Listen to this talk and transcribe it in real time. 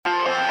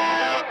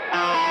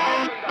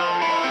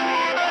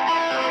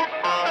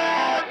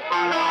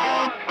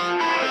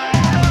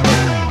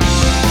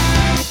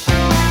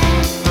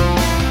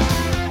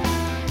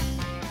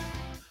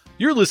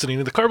You're listening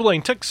to the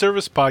Carboline Tech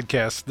Service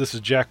Podcast. This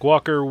is Jack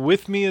Walker.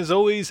 With me, as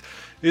always,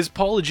 is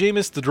Paul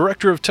Ajamis, the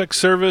Director of Tech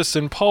Service.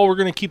 And Paul, we're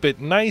going to keep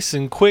it nice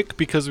and quick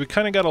because we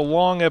kind of got a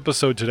long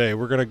episode today.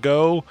 We're going to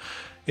go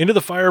into the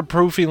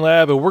fireproofing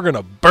lab and we're going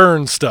to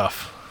burn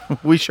stuff.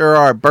 We sure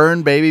are.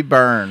 Burn, baby,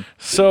 burn.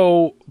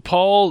 So,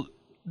 Paul,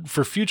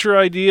 for future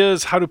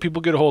ideas, how do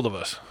people get a hold of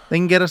us? They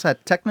can get us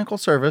at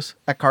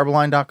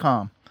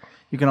technicalservice@carboline.com.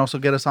 You can also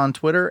get us on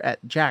Twitter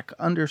at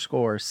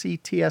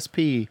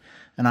Jack_CTSP,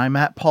 and I'm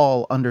at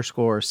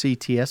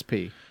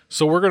Paul_CTSP.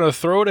 So we're going to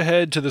throw it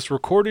ahead to this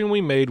recording we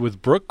made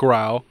with Brooke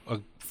Grau, a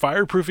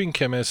fireproofing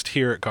chemist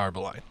here at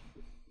Carboline.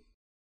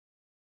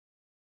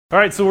 All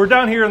right, so we're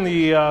down here in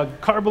the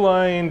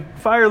Carboline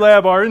Fire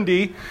Lab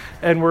R&D,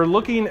 and we're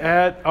looking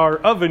at our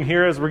oven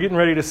here as we're getting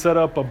ready to set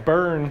up a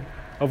burn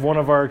of one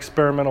of our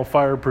experimental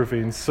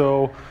fireproofings.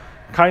 So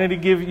kind of to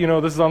give,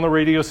 this is on the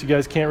radio so you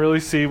guys can't really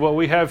see. What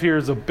we have here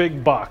is a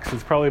big box.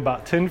 It's probably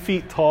about 10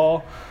 feet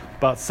tall,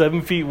 about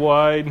 7 feet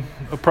wide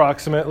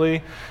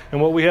approximately. And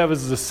what we have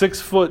is a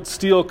 6-foot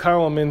steel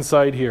column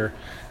inside here.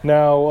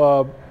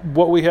 Now,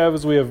 what we have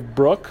is we have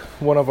Brooke,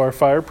 one of our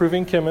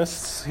fireproofing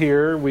chemists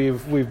here.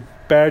 We've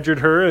badgered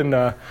her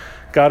and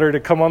got her to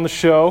come on the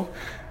show.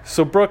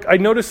 So, Brooke, I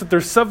noticed that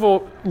there's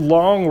several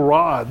long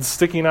rods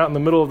sticking out in the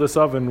middle of this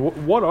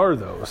oven. What are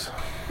those?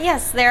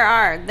 Yes, there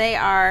are. They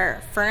are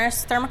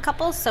furnace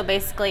thermocouples, so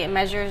basically it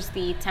measures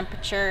the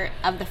temperature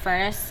of the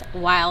furnace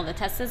while the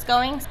test is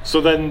going. So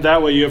then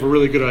that way you have a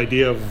really good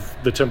idea of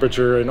the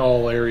temperature in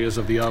all areas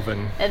of the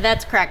oven.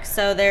 That's correct.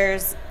 So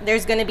there's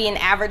going to be an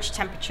average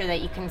temperature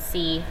that you can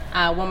see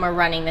when we're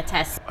running the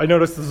test. I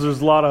noticed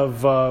there's a lot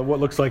of what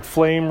looks like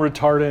flame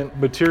retardant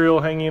material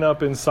hanging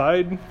up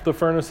inside the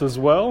furnace as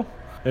well.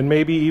 And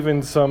maybe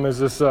even some, is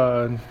this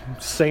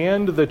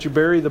sand that you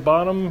bury the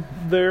bottom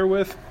there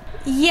with?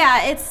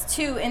 Yeah, it's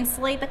to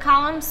insulate the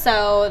column,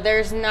 so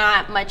there's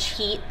not much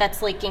heat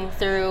that's leaking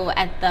through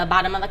at the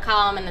bottom of the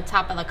column and the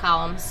top of the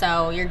column,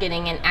 so you're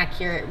getting an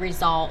accurate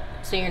result,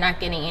 so you're not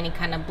getting any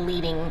kind of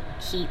bleeding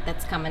heat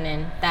that's coming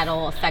in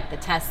that'll affect the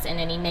test in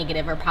any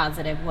negative or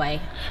positive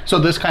way. So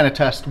this kind of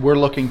test, we're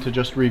looking to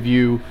just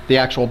review the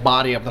actual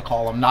body of the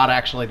column, not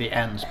actually the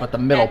ends, but the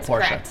middle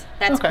portion. Correct.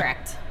 That's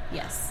correct,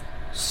 yes.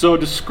 So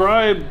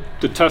describe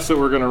the test that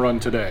we're going to run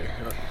today.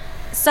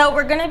 So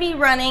we're going to be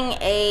running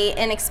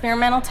an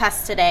experimental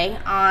test today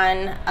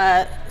on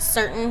a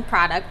certain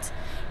product,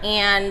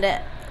 and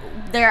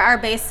there are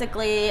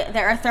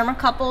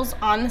thermocouples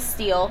on the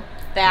steel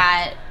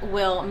that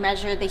will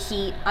measure the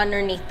heat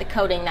underneath the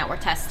coating that we're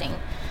testing.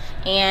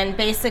 And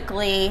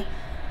basically,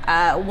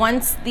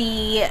 once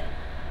the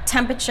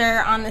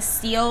temperature on the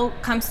steel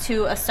comes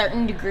to a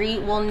certain degree,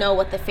 we'll know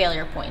what the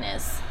failure point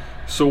is.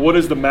 So what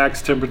is the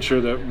max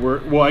temperature that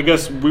I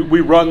guess we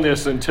run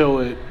this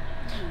until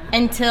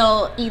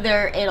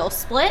either it'll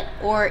split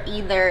or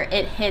either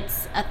it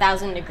hits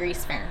 1,000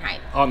 degrees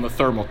Fahrenheit. On the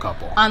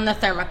thermocouple? On the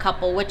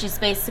thermocouple, which is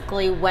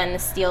basically when the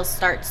steel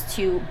starts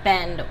to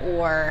bend,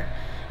 or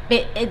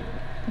it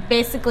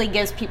basically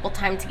gives people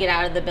time to get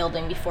out of the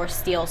building before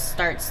steel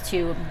starts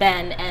to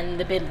bend and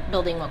the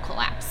building will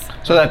collapse.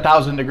 So that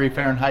 1,000 degree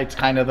Fahrenheit's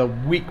kind of the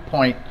weak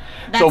point.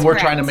 That's so we're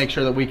correct. trying to make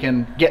sure that we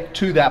can get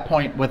to that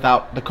point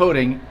without the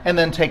coating and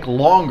then take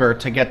longer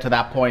to get to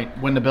that point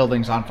when the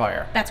building's on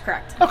fire. That's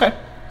correct. Okay.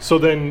 So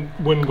then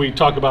when we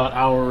talk about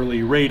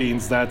hourly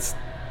ratings, that's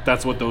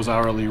what those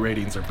hourly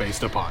ratings are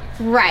based upon.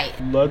 Right.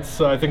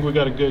 I think we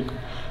got a good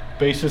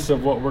basis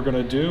of what we're going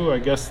to do. I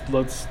guess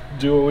let's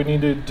do what we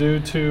need to do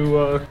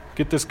to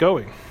get this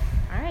going.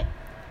 All right.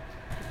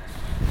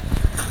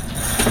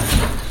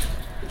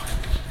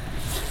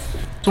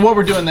 So what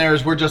we're doing there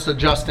is we're just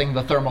adjusting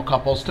the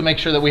thermocouples to make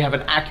sure that we have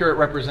an accurate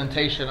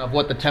representation of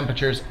what the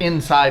temperatures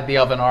inside the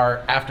oven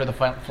are after the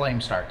flame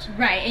starts.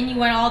 Right, and you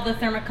want all the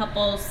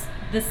thermocouples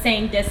the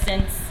same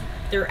distance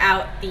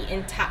throughout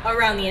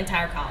around the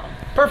entire column.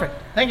 Perfect.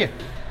 Thank you.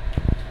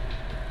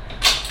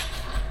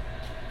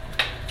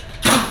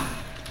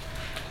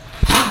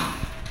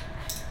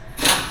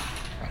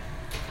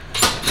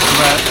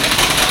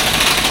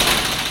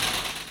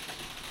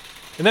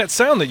 And that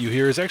sound that you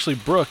hear is actually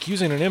Brooke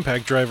using an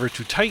impact driver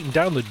to tighten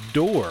down the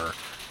door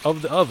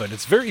of the oven.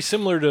 It's very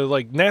similar to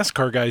like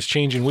NASCAR guys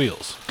changing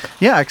wheels.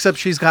 Yeah, except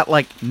she's got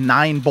like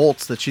 9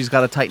 bolts that she's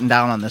got to tighten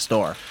down on this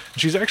door.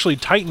 She's actually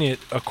tightening it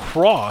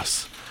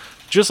across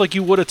just like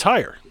you would a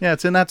tire. Yeah,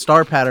 it's in that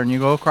star pattern. You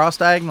go across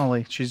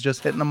diagonally. She's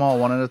just hitting them all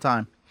one at a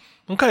time.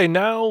 Okay,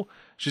 now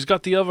she's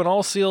got the oven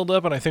all sealed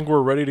up, and I think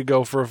we're ready to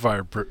go for a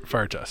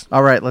fire test.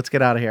 All right, let's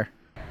get out of here.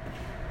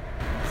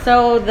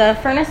 So the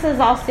furnace is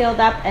all sealed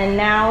up, and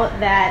now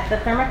that the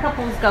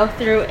thermocouples go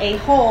through a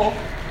hole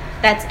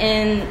that's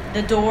in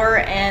the door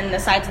and the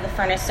sides of the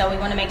furnace, so we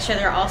want to make sure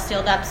they're all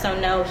sealed up so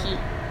no heat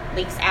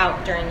leaks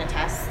out during the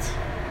test.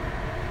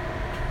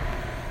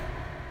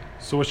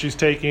 So what she's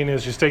taking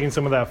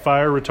some of that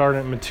fire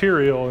retardant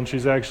material, and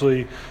she's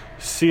actually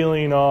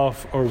sealing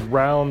off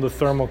around the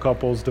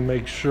thermocouples to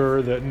make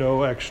sure that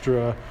no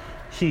extra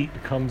heat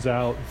comes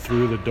out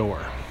through the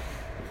door.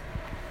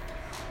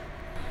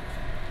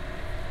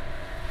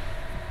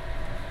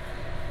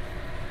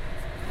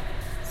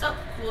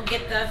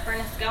 get the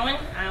furnace going,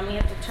 we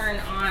have to turn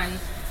on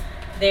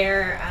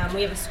there.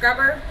 We have a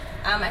scrubber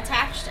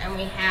attached, and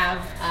we have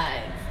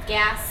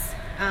gas,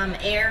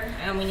 air,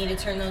 and we need to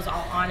turn those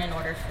all on in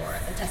order for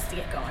the test to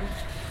get going.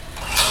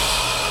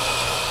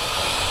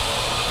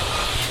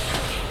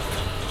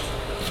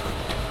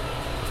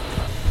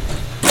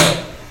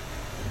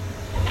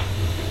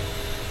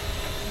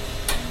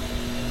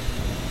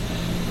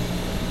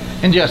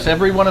 And yes,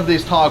 every one of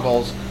these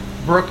toggles,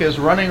 Brooke is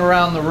running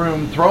around the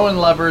room, throwing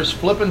levers,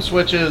 flipping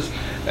switches,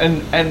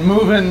 and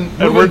moving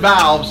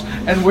valves,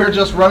 and we're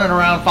just running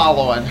around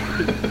following. So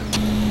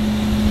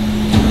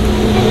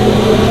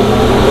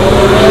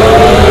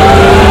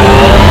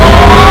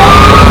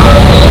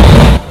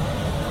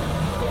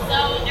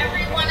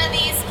every one of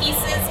these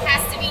pieces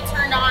has to be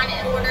turned on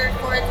in order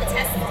for the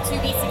test to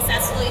be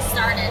successfully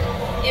started.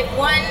 If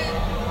one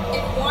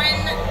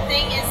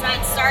thing is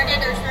not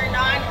started or turned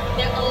on,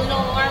 the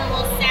alarm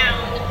will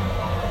sound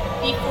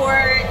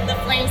before the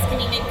flames can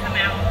even come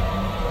out.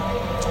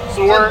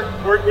 So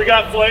we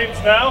got flames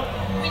now?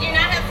 We do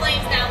not have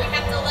flames now. We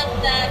have to let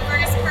the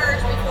furnace purge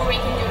before we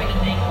can do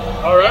anything.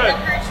 All right. And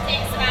the purge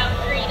takes about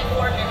 3 to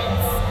 4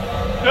 minutes.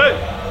 Good.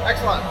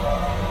 Excellent.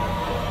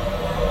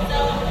 So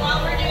while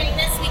we're doing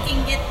this, we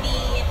can get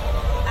the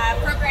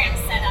program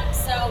set up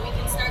so we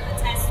can start the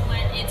test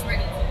when it's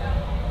ready to go.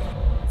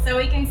 So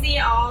we can see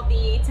all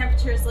the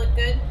temperatures look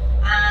good.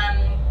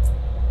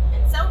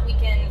 And so we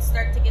can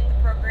start to get the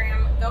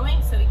program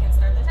going so we can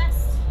start the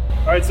test.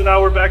 All right, so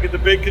now we're back at the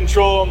big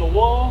control on the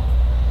wall.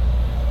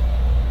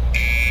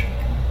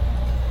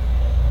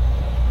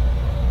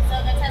 So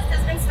the test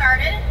has been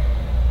started.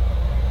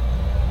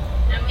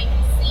 And we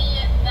can see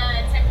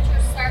the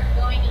temperatures start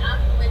going up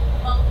with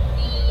both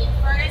the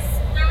furnace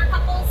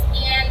thermocouples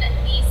and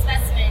the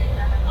specimen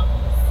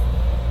thermocouples.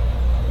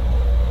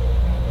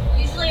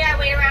 Usually I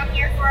wait around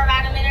here for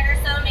about a minute or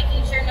so,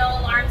 making sure no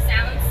alarm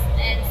sounds,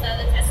 and so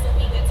the test will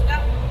be good to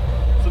go.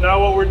 So now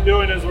what we're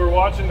doing is we're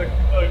watching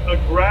a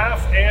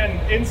graph and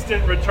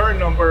instant return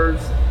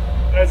numbers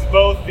as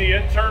both the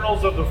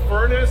internals of the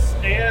furnace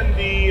and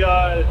the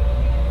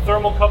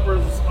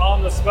thermocouples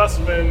on the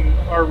specimen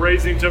are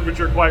raising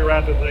temperature quite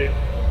rapidly.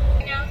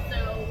 Right now,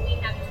 so we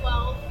have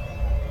 12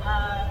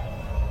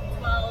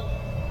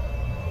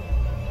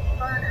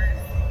 burners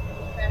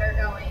that are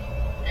going,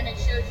 and it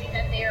shows you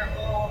that they are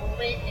all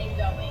lit and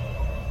going.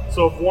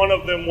 So if one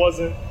of them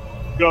wasn't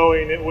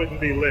going, it wouldn't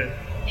be lit.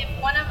 If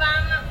one of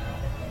them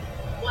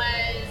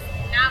was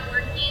not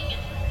working,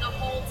 the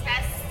whole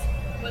test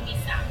would be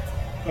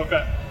stopped.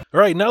 Okay. All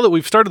right, now that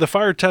we've started the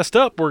fire test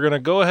up, we're going to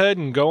go ahead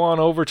and go on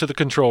over to the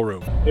control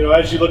room. You know,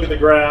 as you look at the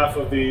graph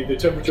of the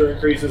temperature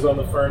increases on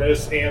the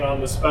furnace and on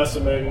the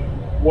specimen,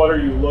 what are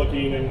you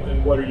looking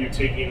and what are you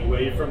taking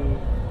away from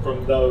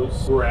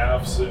those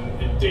graphs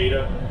and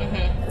data?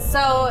 Mm-hmm.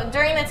 So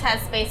during the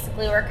test,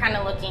 basically, we're kind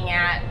of looking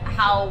at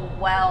how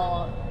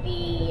well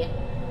the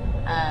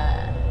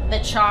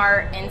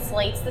char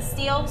insulates the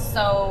steel.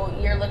 So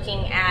you're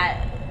looking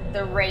at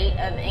the rate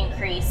of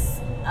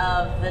increase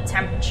of the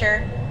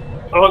temperature.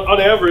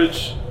 On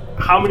average,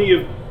 how many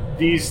of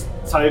these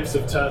types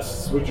of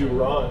tests would you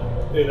run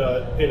in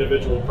an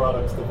individual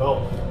product's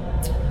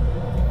development?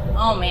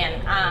 Oh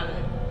man,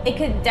 it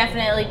could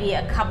definitely be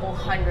a couple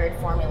hundred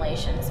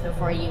formulations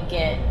before you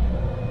get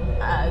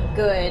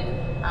good,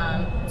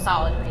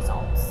 solid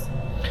results.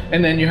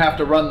 And then you have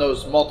to run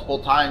those multiple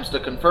times to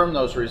confirm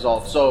those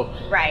results. So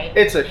right.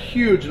 It's a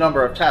huge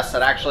number of tests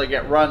that actually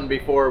get run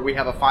before we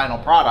have a final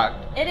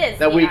product. It is.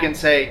 That we can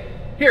say,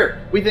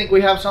 here, we think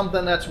we have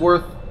something that's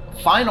worth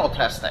final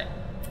testing.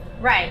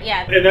 Right,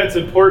 yeah. And that's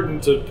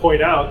important to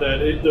point out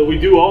that we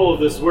do all of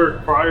this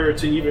work prior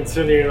to even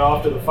sending it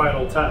off to the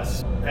final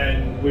test.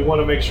 And we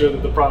want to make sure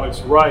that the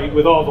product's right.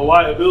 With all the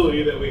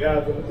liability that we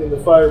have in the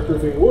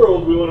fireproofing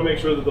world, we want to make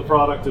sure that the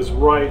product is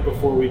right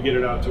before we get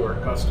it out to our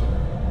customer.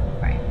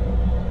 Right.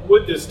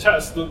 With this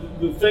test, the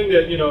thing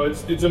that,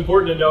 it's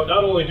important to note,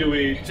 not only do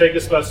we take a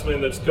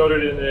specimen that's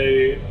coated in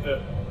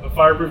a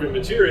fireproofing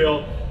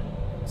material,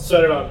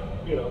 set it on,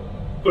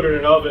 put it in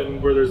an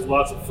oven where there's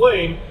lots of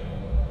flame,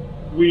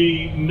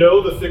 we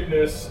know the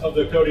thickness of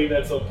the coating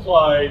that's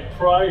applied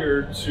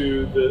prior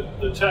to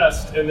the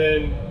test, and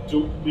then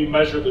we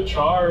measure the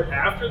char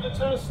after the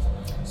test.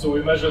 So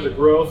we measure the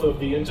growth of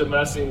the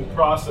intumescing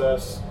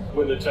process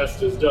when the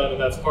test is done,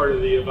 and that's part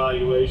of the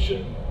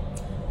evaluation.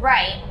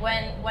 Right.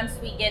 Once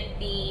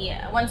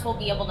we'll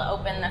be able to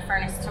open the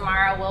furnace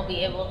tomorrow, we'll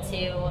be able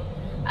to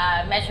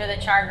measure the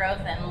char growth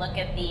and look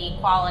at the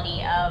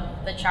quality of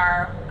the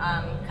char,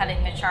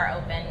 cutting the char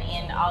open,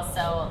 and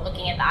also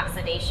looking at the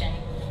oxidation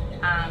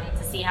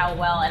to see how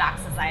well it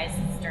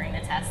oxidizes during the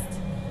test.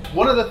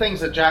 One of the things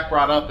that Jack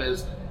brought up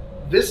is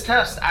this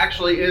test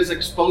actually is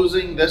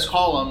exposing this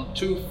column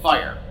to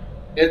fire.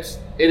 It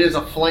is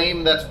a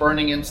flame that's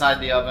burning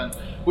inside the oven,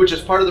 which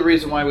is part of the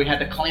reason why we had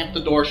to clamp the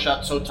door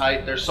shut so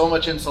tight. There's so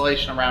much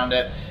insulation around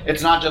it.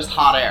 It's not just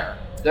hot air.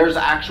 There's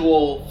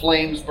actual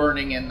flames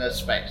burning in this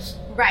space.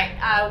 Right.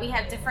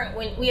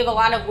 We have a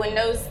lot of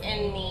windows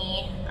in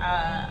the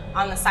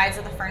on the sides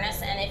of the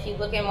furnace, and if you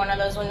look in one of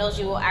those windows,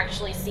 you will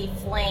actually see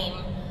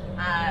flame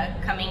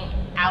coming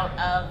out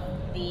of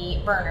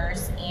the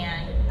burners,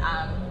 and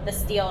the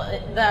steel,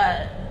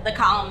 the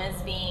column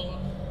is being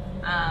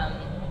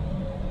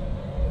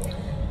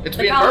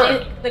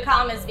burned. The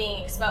column is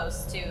being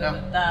exposed to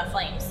the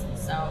flames.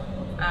 So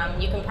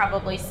you can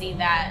probably see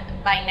that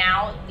by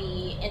now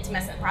the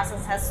intumescent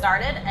process has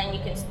started, and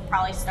you can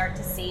probably start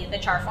to see the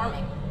char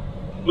forming.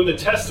 When the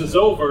test is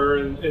over,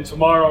 and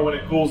tomorrow when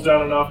it cools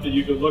down enough that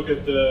you could look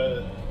at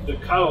the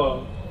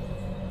column,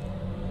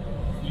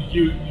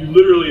 you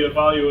literally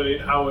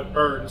evaluate how it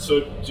burns.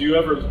 So do you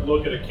ever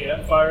look at a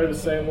campfire the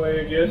same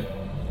way again?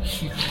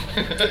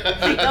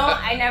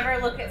 I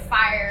never look at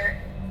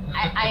fire.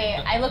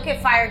 I look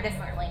at fire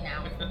differently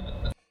now.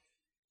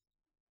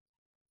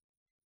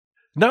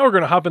 Now we're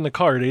going to hop in the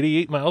car at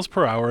 88 miles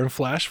per hour and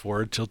flash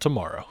forward till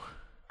tomorrow.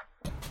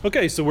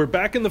 Okay, so we're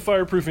back in the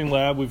fireproofing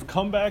lab. We've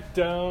come back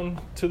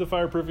down to the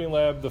fireproofing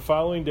lab the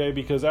following day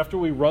because after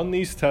we run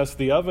these tests,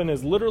 the oven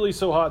is literally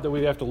so hot that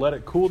we have to let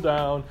it cool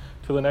down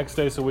till the next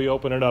day, so we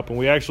open it up. And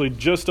we actually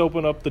just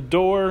open up the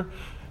door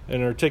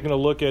and are taking a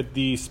look at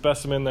the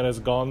specimen that has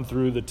gone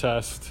through the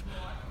test.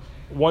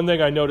 One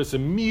thing I noticed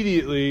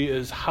immediately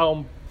is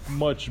how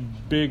much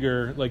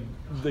bigger, like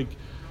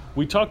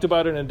we talked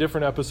about it in a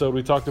different episode.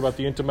 We talked about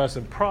the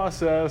intumescent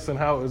process and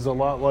how it was a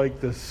lot like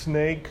the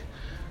snake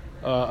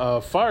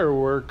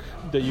firework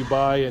that you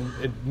buy,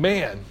 and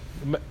man,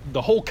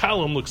 the whole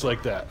column looks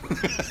like that.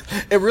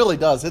 It really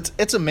does.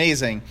 It's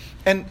amazing.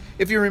 And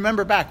if you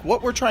remember back,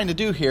 what we're trying to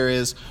do here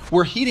is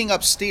we're heating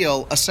up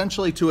steel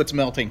essentially to its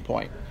melting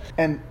point.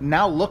 And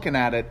now looking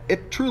at it,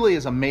 it truly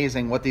is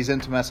amazing what these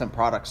intumescent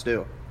products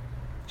do.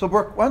 So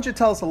Brooke, why don't you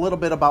tell us a little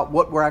bit about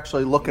what we're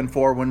actually looking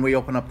for when we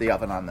open up the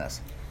oven on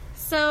this?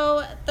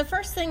 So the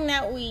first thing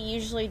that we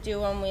usually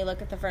do when we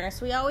look at the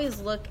furnace, we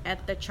always look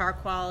at the char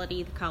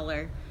quality, the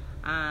color,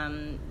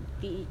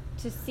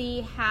 to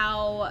see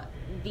how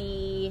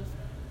the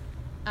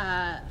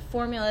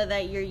formula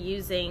that you're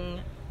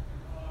using,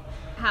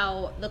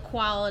 how the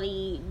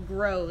quality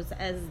grows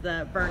as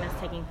the burn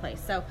is taking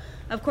place. So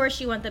of course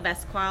you want the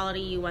best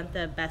quality, you want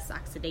the best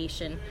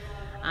oxidation.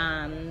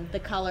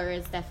 The color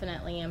is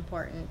definitely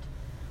important.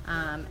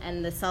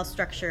 And the cell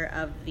structure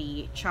of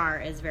the char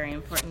is very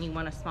important. You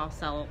want a small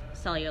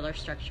cellular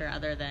structure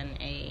other than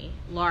a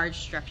large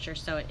structure,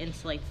 so it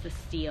insulates the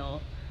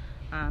steel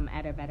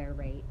at a better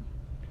rate.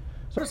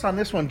 So on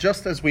this one,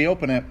 just as we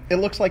open it, it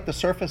looks like the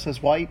surface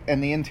is white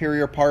and the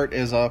interior part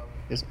is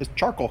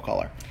charcoal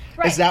color.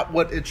 Right. Is that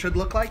what it should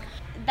look like?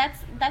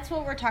 That's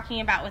what we're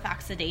talking about with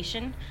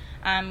oxidation.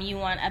 You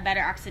want a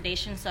better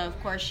oxidation, so of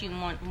course you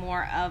want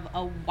more of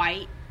a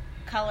white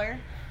color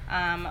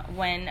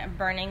when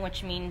burning,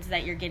 which means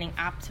that you're getting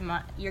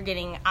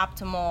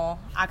optimal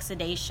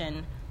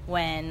oxidation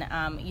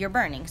when you're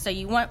burning. So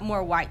you want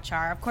more white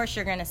char. Of course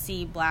you're going to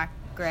see black,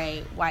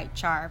 gray, white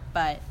char,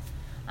 but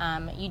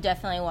you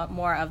definitely want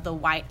more of the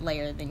white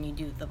layer than you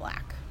do the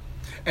black.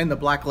 And the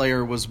black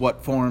layer was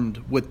what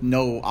formed with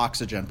no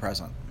oxygen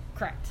present?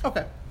 Correct.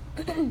 Okay.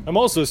 I'm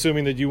also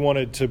assuming that you want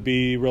it to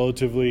be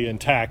relatively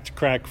intact,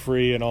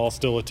 crack-free, and all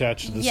still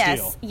attached to the steel.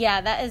 Yes,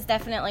 yeah, that is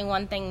definitely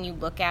one thing you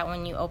look at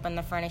when you open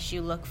the furnace.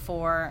 You look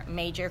for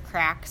major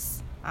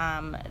cracks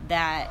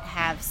that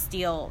have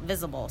steel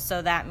visible.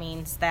 So that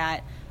means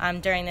that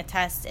during the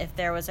test, if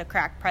there was a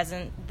crack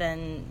present,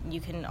 then you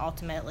can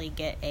ultimately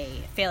get a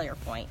failure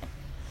point.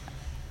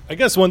 I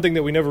guess one thing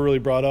that we never really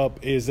brought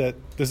up is that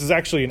this is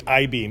actually an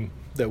I-beam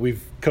that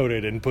we've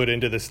coated and put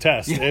into this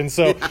test. And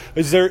so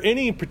is there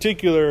any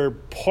particular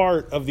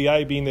part of the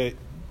I-beam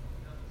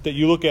that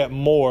you look at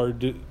more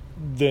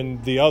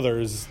than the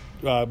others,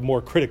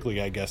 more critically,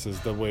 I guess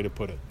is the way to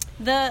put it?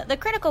 The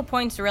critical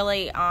points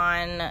really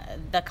on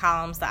the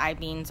columns, the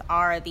I-beams,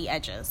 are the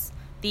edges.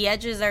 The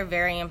edges are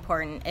very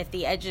important. If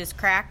the edges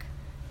crack,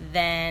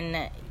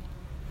 then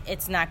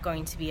it's not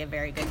going to be a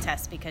very good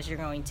test because you're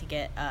going to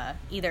get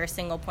either a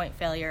single point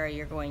failure or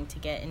you're going to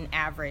get an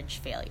average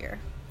failure.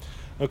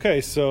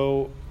 Okay,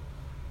 so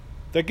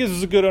that gives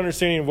us a good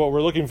understanding of what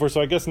we're looking for.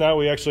 So I guess now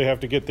we actually have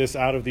to get this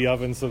out of the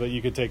oven so that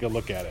you could take a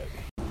look at it.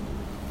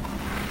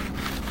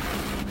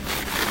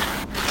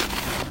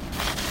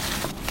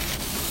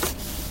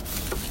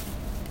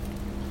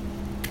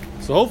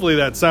 So hopefully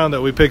that sound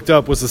that we picked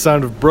up was the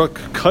sound of Brooke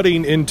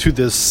cutting into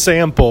this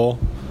sample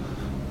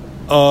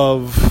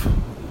of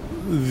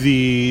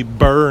the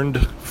burned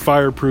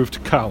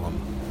fireproofed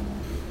column.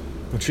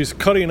 And she's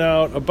cutting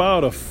out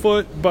about a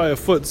foot by a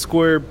foot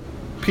square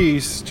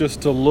piece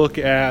just to look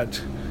at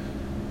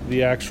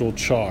the actual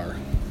char.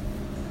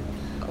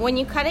 When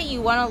you cut it, you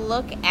want to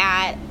look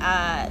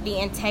at the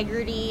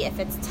integrity, if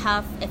it's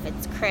tough, if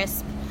it's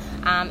crisp,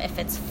 if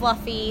it's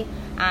fluffy.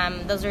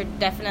 Those are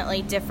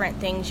definitely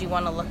different things you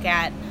want to look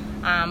at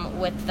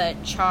with the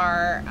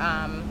char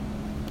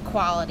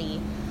quality.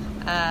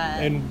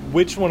 And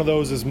which one of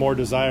those is more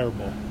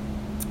desirable?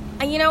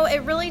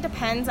 It really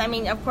depends. I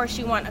mean, of course,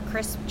 you want a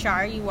crisp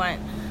char. You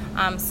want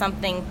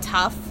something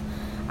tough.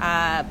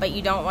 but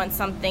you don't want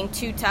something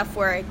too tough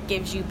where it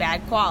gives you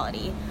bad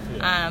quality.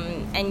 Yeah.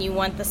 And you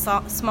want the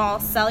small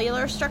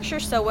cellular structure,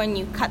 so when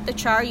you cut the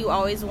char, you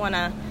always want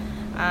to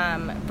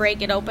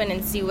break it open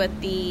and see what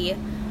the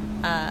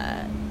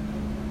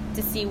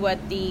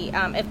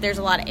if there's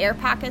a lot of air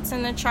pockets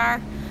in the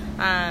char,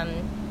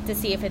 to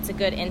see if it's a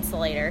good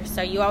insulator.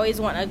 So you always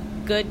want a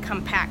good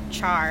compact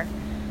char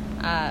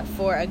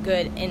for a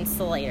good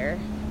insulator.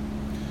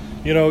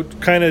 You know,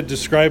 kind of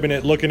describing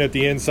it, looking at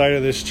the inside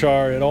of this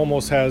char, it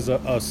almost has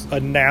a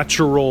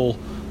natural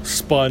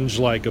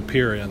sponge-like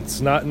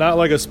appearance. Not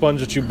like a sponge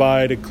that you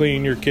buy to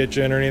clean your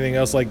kitchen or anything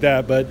else like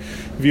that, but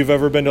if you've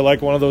ever been to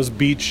like one of those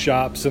beach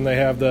shops and they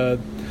have the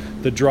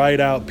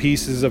dried out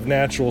pieces of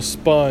natural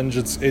sponge,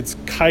 it's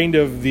kind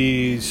of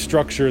the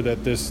structure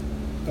that this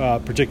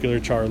particular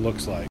char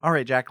looks like. All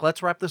right, Jack,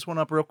 let's wrap this one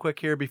up real quick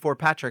here before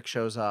Patrick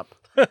shows up.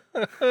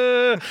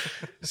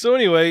 So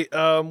anyway,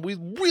 we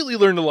really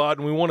learned a lot,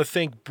 and we want to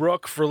thank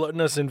Brooke for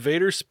letting us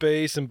invade her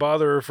space and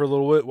bother her for a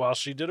little bit while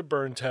she did a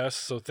burn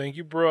test. So thank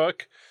you,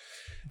 Brooke.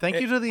 Thank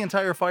you to the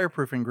entire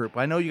fireproofing group.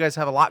 I know you guys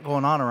have a lot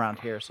going on around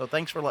here, so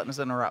thanks for letting us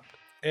interrupt.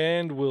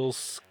 And we'll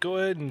go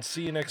ahead and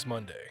see you next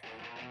Monday.